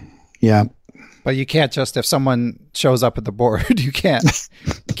yeah. But you can't just, if someone shows up at the board, you can't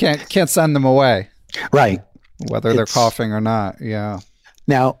send them away. Right. Whether they're coughing or not. Yeah.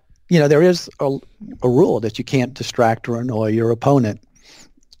 Now, there is a rule that you can't distract or annoy your opponent.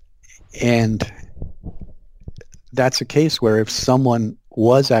 And that's a case where if someone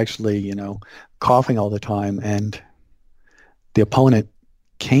was actually, coughing all the time and the opponent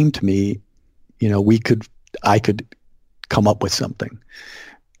came to me, I could come up with something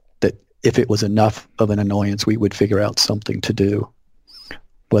that if it was enough of an annoyance, we would figure out something to do,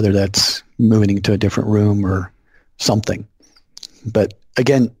 whether that's moving to a different room or something. But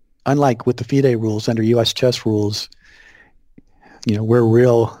again, unlike with the FIDE rules, under U.S. chess rules, we're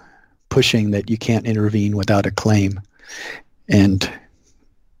real pushing that you can't intervene without a claim.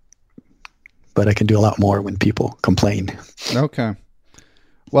 But I can do a lot more when people complain. Okay.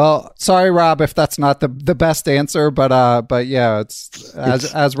 Well, sorry, Rob, if that's not the best answer, but yeah, it's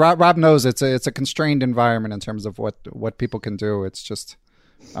as Rob knows, it's a constrained environment in terms of what people can do. It's just,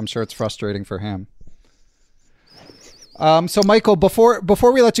 I'm sure it's frustrating for him. So Michael, before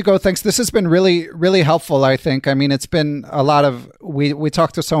we let you go, thanks. This has been really, really helpful, I think. I mean, it's been a lot of, we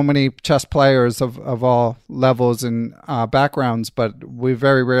talked to so many chess players of all levels and backgrounds, but we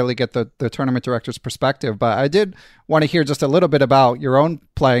very rarely get the tournament director's perspective. But I did want to hear just a little bit about your own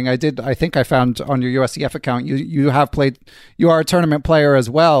playing. I think I found on your USEF account, you have played, you are a tournament player as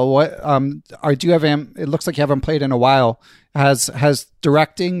well. What, do you have, it looks like you haven't played in a while. Has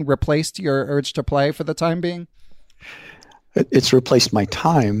directing replaced your urge to play for the time being? It's replaced my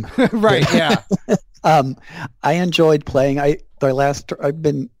time. Right. Yeah. I enjoyed playing. I've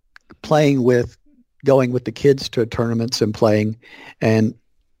been playing going with the kids to tournaments and playing. And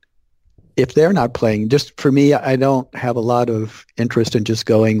if they're not playing, just for me, I don't have a lot of interest in just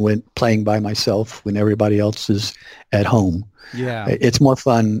going playing by myself when everybody else is at home. Yeah. It's more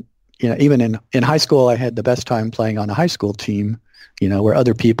fun, even in high school, I had the best time playing on a high school team, where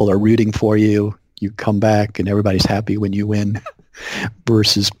other people are rooting for you. You come back and everybody's happy when you win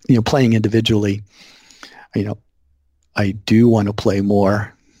versus, playing individually. I do want to play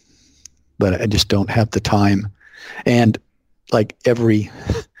more, but I just don't have the time. And like every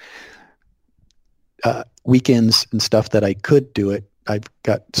weekends and stuff that I could do it, I've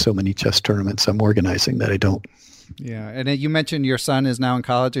got so many chess tournaments I'm organizing that I don't. Yeah. And you mentioned your son is now in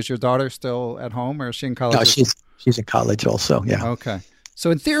college. Is your daughter still at home, or is she in college? No, she's in college also. Yeah. Okay.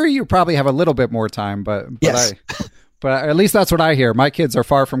 So in theory, you probably have a little bit more time, but yes. But at least that's what I hear. My kids are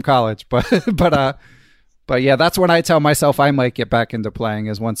far from college, but yeah, that's when I tell myself I might get back into playing,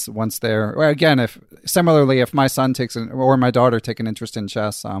 is once they're, or again, if my son or my daughter take an interest in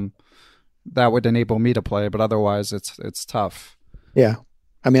chess, that would enable me to play, but otherwise it's tough. Yeah.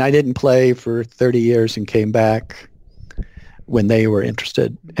 I mean, I didn't play for 30 years and came back when they were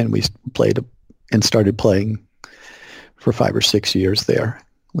interested, and we played and started playing for 5 or 6 years there,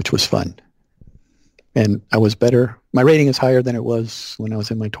 which was fun. And I was better. My rating is higher than it was when I was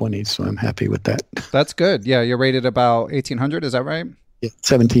in my 20s, so I'm happy with that. That's good. Yeah, you're rated about 1,800, is that right? Yeah,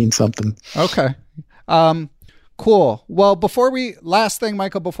 17 something. Okay. Cool. Well, last thing,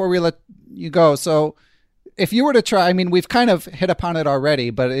 Michael, before we let you go. So if you were to try, I mean, we've kind of hit upon it already,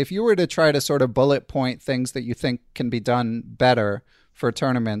 but if you were to try to sort of bullet point things that you think can be done better for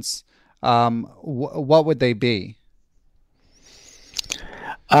tournaments, what would they be?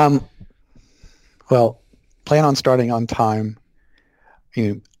 Well, plan on starting on time.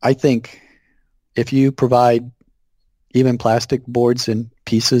 I think if you provide even plastic boards and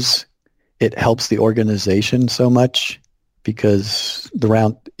pieces, it helps the organization so much, because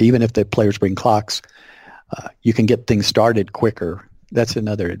even if the players bring clocks, you can get things started quicker. That's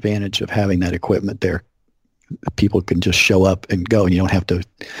another advantage of having that equipment there. People can just show up and go, and you don't have to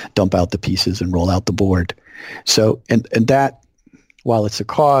dump out the pieces and roll out the board. So, and that, while it's a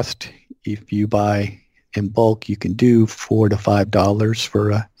cost, if you buy in bulk, you can do $4 to $5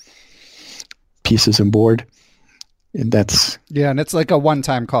 for pieces and board, and that's and it's like a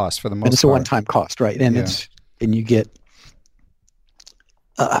one-time cost for the most part. It's a one-time cost, right? And and you get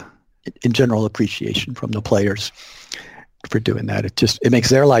in general appreciation from the players for doing that. It makes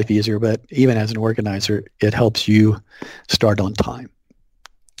their life easier, but even as an organizer, it helps you start on time.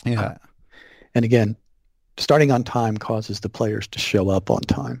 Yeah, and again, starting on time causes the players to show up on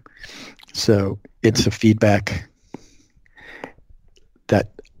time. So it's a feedback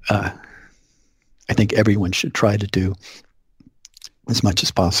that I think everyone should try to do as much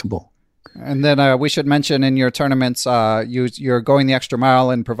as possible. And then we should mention in your tournaments, you're going the extra mile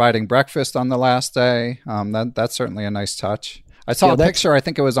and providing breakfast on the last day. That's certainly a nice touch. I saw a picture, I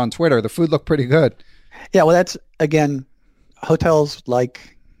think it was on Twitter. The food looked pretty good. Yeah, well, that's, again, hotels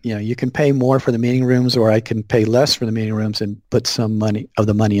like, you can pay more for the meeting rooms, or I can pay less for the meeting rooms and put some of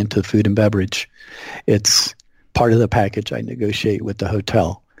the money into food and beverage. It's part of the package I negotiate with the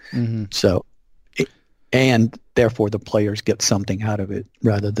hotel. Mm-hmm. So, and therefore the players get something out of it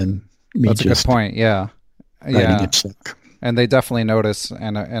rather than me. That's just a good point. Yeah. A check. And they definitely notice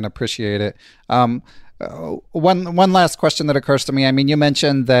and appreciate it. One last question that occurs to me. I mean, you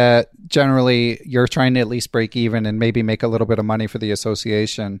mentioned that generally you're trying to at least break even and maybe make a little bit of money for the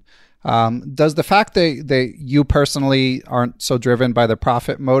association. Does the fact that you personally aren't so driven by the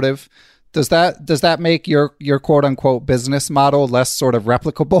profit motive, does that make your quote unquote business model less sort of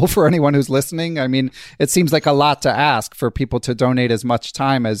replicable for anyone who's listening? I mean, it seems like a lot to ask for people to donate as much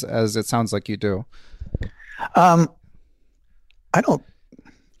time as it sounds like you do. I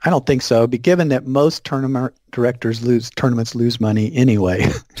don't think so. But given that most tournaments lose money anyway,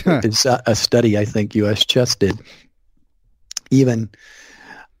 it's a study I think U.S. Chess did. Even,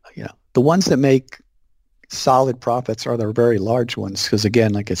 the ones that make solid profits are the very large ones, because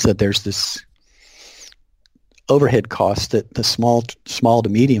again, like I said, there's this overhead cost that the small to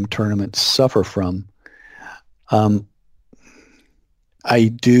medium tournaments suffer from. We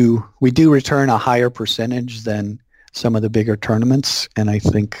do return a higher percentage than some of the bigger tournaments, and I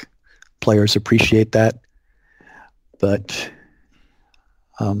think players appreciate that. But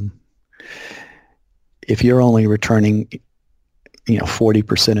if you're only returning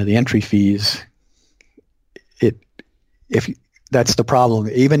 40% of the entry fees, that's the problem.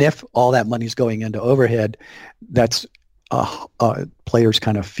 Even if all that money's going into overhead, that's players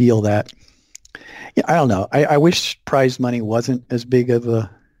kind of feel that. I don't know. I wish prize money wasn't as big of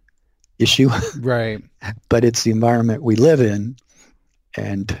a issue, right? But it's the environment we live in,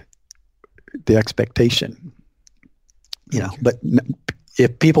 and the expectation. But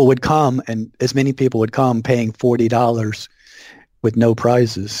if people would come, and as many people would come, paying $40 with no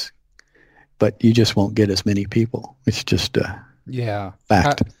prizes, but you just won't get as many people. It's just a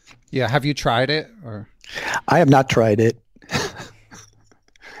fact. Have you tried it? Or I have not tried it.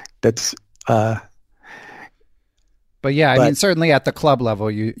 That's But yeah, I mean, certainly at the club level,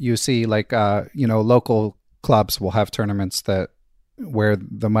 you see like, local clubs will have tournaments where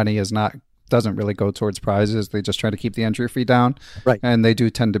the money doesn't really go towards prizes. They just try to keep the entry fee down. Right. And they do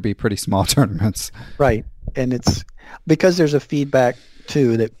tend to be pretty small tournaments. Right. And it's because there's a feedback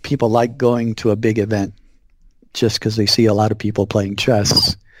too that people like going to a big event just because they see a lot of people playing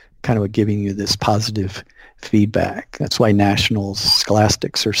chess, kind of giving you this positive feedback. That's why nationals,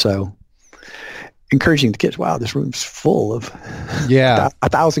 scholastics are so encouraging the kids. Wow, this room's full of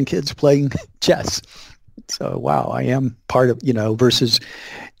 1,000 kids playing chess. So, wow, I am part of, versus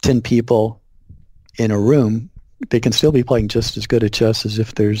 10 people in a room. They can still be playing just as good at chess as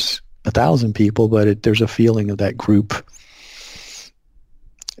if there's 1,000 people, but there's a feeling of that group.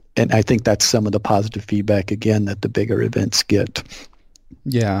 And I think that's some of the positive feedback, again, that the bigger events get.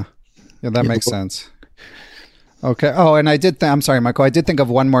 Yeah, that makes sense. Okay. Oh, and I'm sorry, Michael, I did think of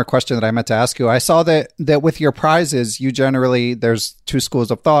one more question that I meant to ask you. I saw that with your prizes, there's two schools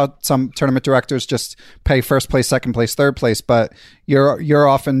of thought. Some tournament directors just pay first place, second place, third place, but you're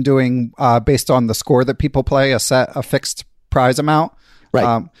often doing based on the score that people play, a fixed prize amount.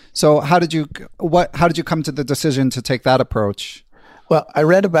 Right. So how did you come to the decision to take that approach? Well, I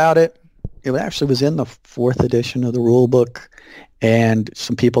read about it. It actually was in the 4th edition of the rule book, and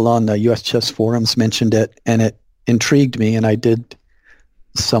some people on the U.S. Chess forums mentioned it, and it intrigued me, and I did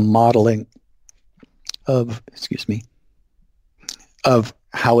some modeling of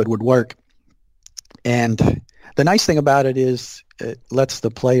how it would work. And the nice thing about it is it lets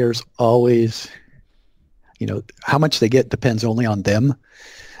the players always, how much they get depends only on them.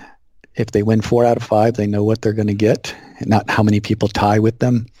 If they win 4 out of 5, they know what they're going to get, and not how many people tie with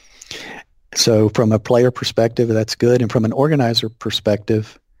them. So from a player perspective, that's good. And from an organizer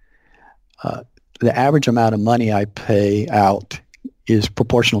perspective, the average amount of money I pay out is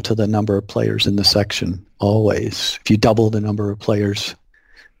proportional to the number of players in the section, always. If you double the number of players,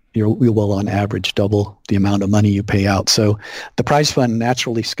 we will on average double the amount of money you pay out. So the prize fund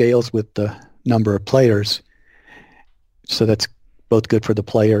naturally scales with the number of players. So that's both good for the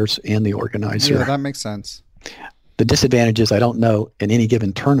players and the organizer. Yeah, that makes sense. The disadvantage is I don't know in any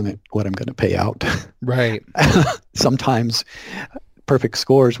given tournament what I'm going to pay out. Right. Sometimes perfect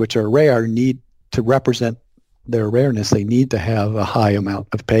scores, which are rare, need to represent their rareness. They need to have a high amount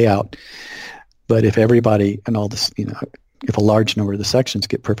of payout. But if everybody and all this, if a large number of the sections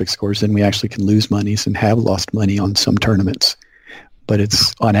get perfect scores, then we actually can lose monies and have lost money on some tournaments. But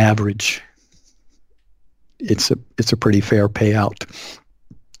it's on average, it's a pretty fair payout.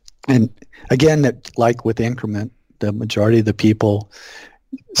 And again, like with increment, the majority of the people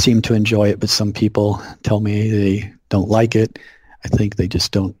seem to enjoy it, but some people tell me they don't like it. I think they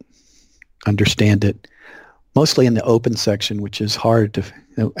just don't understand it. Mostly in the open section, which is hard to,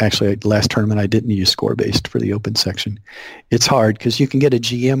 actually last tournament I didn't use score-based for the open section. It's hard because you can get a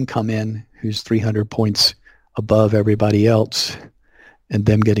GM come in who's 300 points above everybody else, and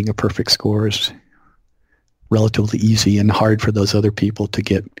them getting a perfect score is relatively easy, and hard for those other people to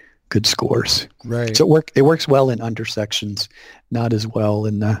get good scores. Right. So it works well in under sections, not as well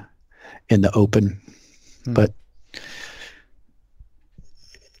in the open. But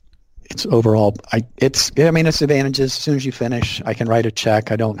it's overall, it's advantages. As soon as you finish, I can write a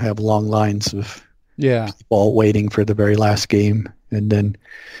check. I don't have long lines of people waiting for the very last game, and then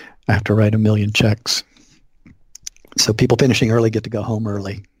I have to write 1 million checks. So people finishing early get to go home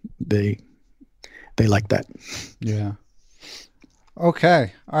early. They like that. Yeah.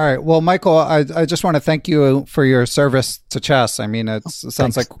 Okay. All right. Well, Michael, I just want to thank you for your service to chess. I mean, it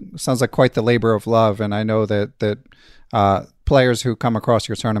sounds like quite the labor of love, and I know that players who come across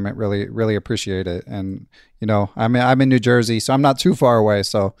your tournament really appreciate it. And I'm in New Jersey, so I'm not too far away.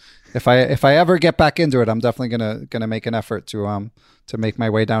 So if I ever get back into it, I'm definitely gonna make an effort to make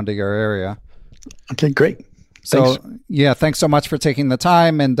my way down to your area. Okay, great. So thanks so much for taking the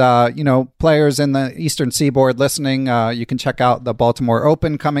time. And, players in the Eastern Seaboard listening, you can check out the Baltimore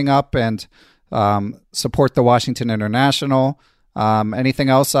Open coming up and support the Washington International. Anything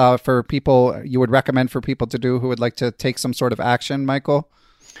else for people you would recommend for people to do who would like to take some sort of action, Michael?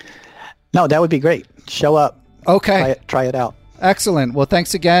 No, that would be great. Show up. Okay. Try it out. Excellent. Well,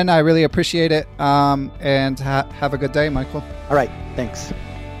 thanks again. I really appreciate it. And have a good day, Michael. All right. Thanks.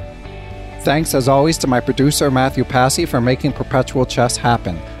 Thanks, as always, to my producer, Matthew Passy, for making Perpetual Chess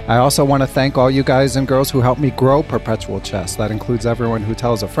happen. I also want to thank all you guys and girls who helped me grow Perpetual Chess. That includes everyone who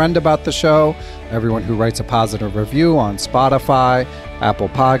tells a friend about the show, everyone who writes a positive review on Spotify, Apple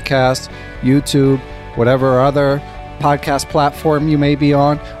Podcasts, YouTube, whatever other podcast platform you may be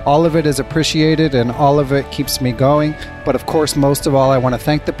on. All of it is appreciated and all of it keeps me going. But of course, most of all, I want to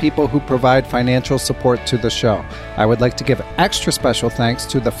thank the people who provide financial support to the show. I would like to give extra special thanks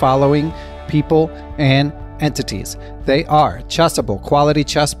to the following people and entities. They are Chessable Quality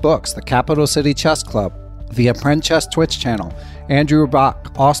Chess Books, the Capital City Chess Club, the Apprend Chess Twitch channel, Andrew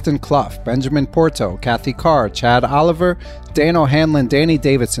Bach, Austin Clough, Benjamin Porto, Kathy Carr, Chad Oliver, Dan O'Hanlon, Danny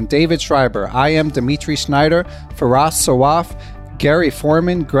Davidson, David Schreiber, I am Dimitri Schneider, Faraz Sawaf, Gary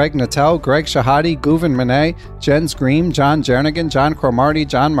Foreman, Greg Natel, Greg Shahadi, Guven Manet, Jens Green, John Jernigan, John Cromarty,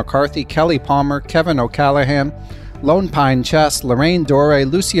 John McCarthy, Kelly Palmer, Kevin O'Callahan, Lone Pine Chess, Lorraine Dore,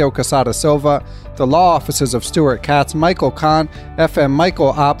 Lucio Casada Silva, the law offices of Stuart Katz, Michael Kahn, FM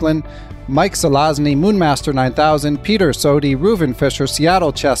Michael Oplin, Mike Zelazny, Moonmaster 9000, Peter Sodi, Reuven Fisher,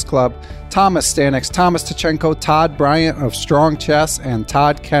 Seattle Chess Club, Thomas Stanix, Thomas Tachenko, Todd Bryant of Strong Chess, and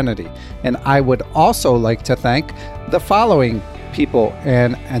Todd Kennedy. And I would also like to thank the following people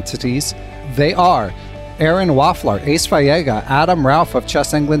and entities. They are Aaron Waffler, Ace Vallega, Adam Ralph of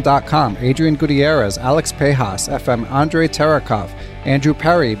ChessEngland.com, Adrian Gutierrez, Alex Pejas, FM Andrei Terakov, Andrew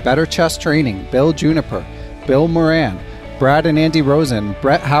Perry, Better Chess Training, Bill Juniper, Bill Moran, Brad and Andy Rosen,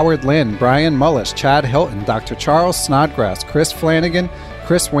 Brett Howard Lynn, Brian Mullis, Chad Hilton, Dr. Charles Snodgrass, Chris Flanagan,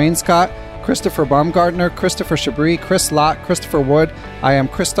 Chris Wainscott, Christopher Baumgartner, Christopher Chabris, Chris Lott, Christopher Wood. I am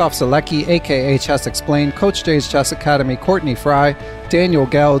Christoph Zalecki, a.k.a. Chess Explained, Coach J's Chess Academy, Courtney Fry, Daniel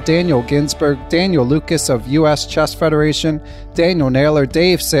Gell, Daniel Ginsberg, Daniel Lucas of U.S. Chess Federation, Daniel Naylor,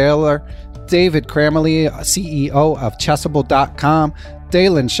 Dave Saylor, David Cramley, CEO of Chessable.com,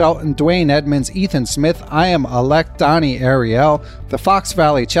 Dalen Shelton, Dwayne Edmonds, Ethan Smith, I am Elect Donnie Ariel, the Fox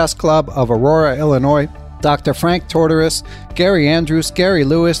Valley Chess Club of Aurora, Illinois, Dr. Frank Tortoris, Gary Andrews, Gary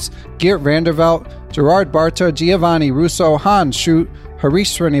Lewis, Geert Vandervelt, Gerard Barta, Giovanni Russo, Hans Schut,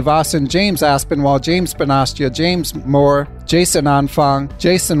 Harish Srinivasan, James Aspinwall, James Benastia, James Moore, Jason Anfang,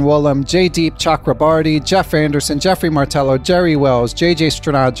 Jason Woolham, J. Deep Chakrabarty, Jeff Anderson, Jeffrey Martello, Jerry Wells, J.J.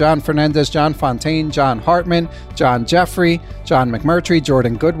 Stranad, John Fernandez, John Fontaine, John Hartman, John Jeffrey, John McMurtry,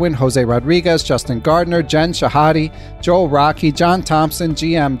 Jordan Goodwin, Jose Rodriguez, Justin Gardner, Jen Shahadi, Joel Rocky, John Thompson,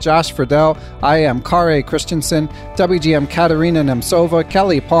 GM Josh Friedel, I am Kare Christensen, WGM Katerina Nemtsova,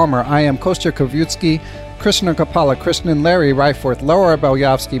 Kelly Palmer, I am Kostya Kovutsky, Krishna Kapala Krishnan, Larry Ryforth, Laura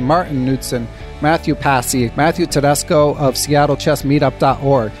Belyavsky, Martin Knudsen, Matthew Passy, Matthew Tedesco of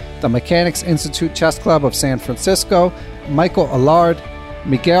SeattleChessMeetup.org, the Mechanics Institute Chess Club of San Francisco, Michael Allard,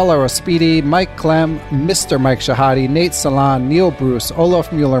 Miguel Arospidi, Mike Clem, Mr. Mike Shahadi, Nate Salon, Neil Bruce,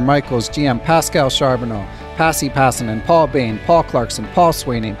 Olaf Mueller-Michaels, GM Pascal Charbonneau, Passy Passanen, Paul Bain, Paul Clarkson, Paul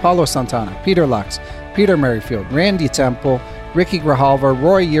Sweeney, Paulo Santana, Peter Lux, Peter Merrifield, Randy Temple, Ricky Grijalva,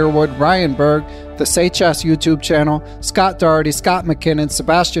 Roy Yearwood, Ryan Berg, the Say Chess YouTube channel, Scott Doherty, Scott McKinnon,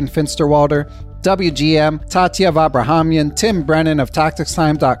 Sebastian Finsterwalder, WGM, Tatya Vabrahamian, Tim Brennan of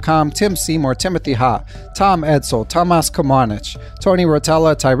TacticsTime.com, Tim Seymour, Timothy Ha, Tom Edsel, Tomas Komanich, Tony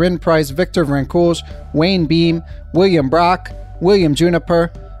Rotella, Tyrin Price, Victor Vrankulj, Wayne Beam, William Brock, William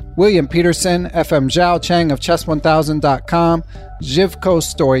Juniper, William Peterson, FM Zhao Cheng of Chess1000.com, Zhivko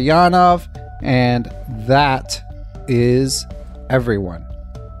Stoyanov, and that is everyone.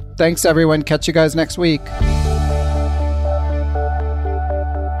 Thanks, everyone. Catch you guys next week.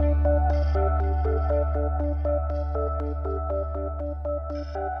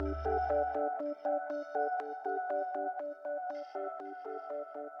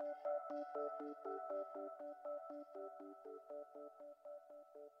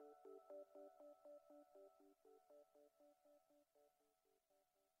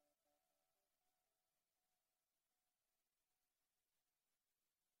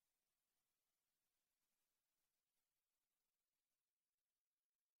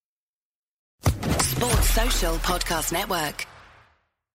 Sports Social Podcast Network.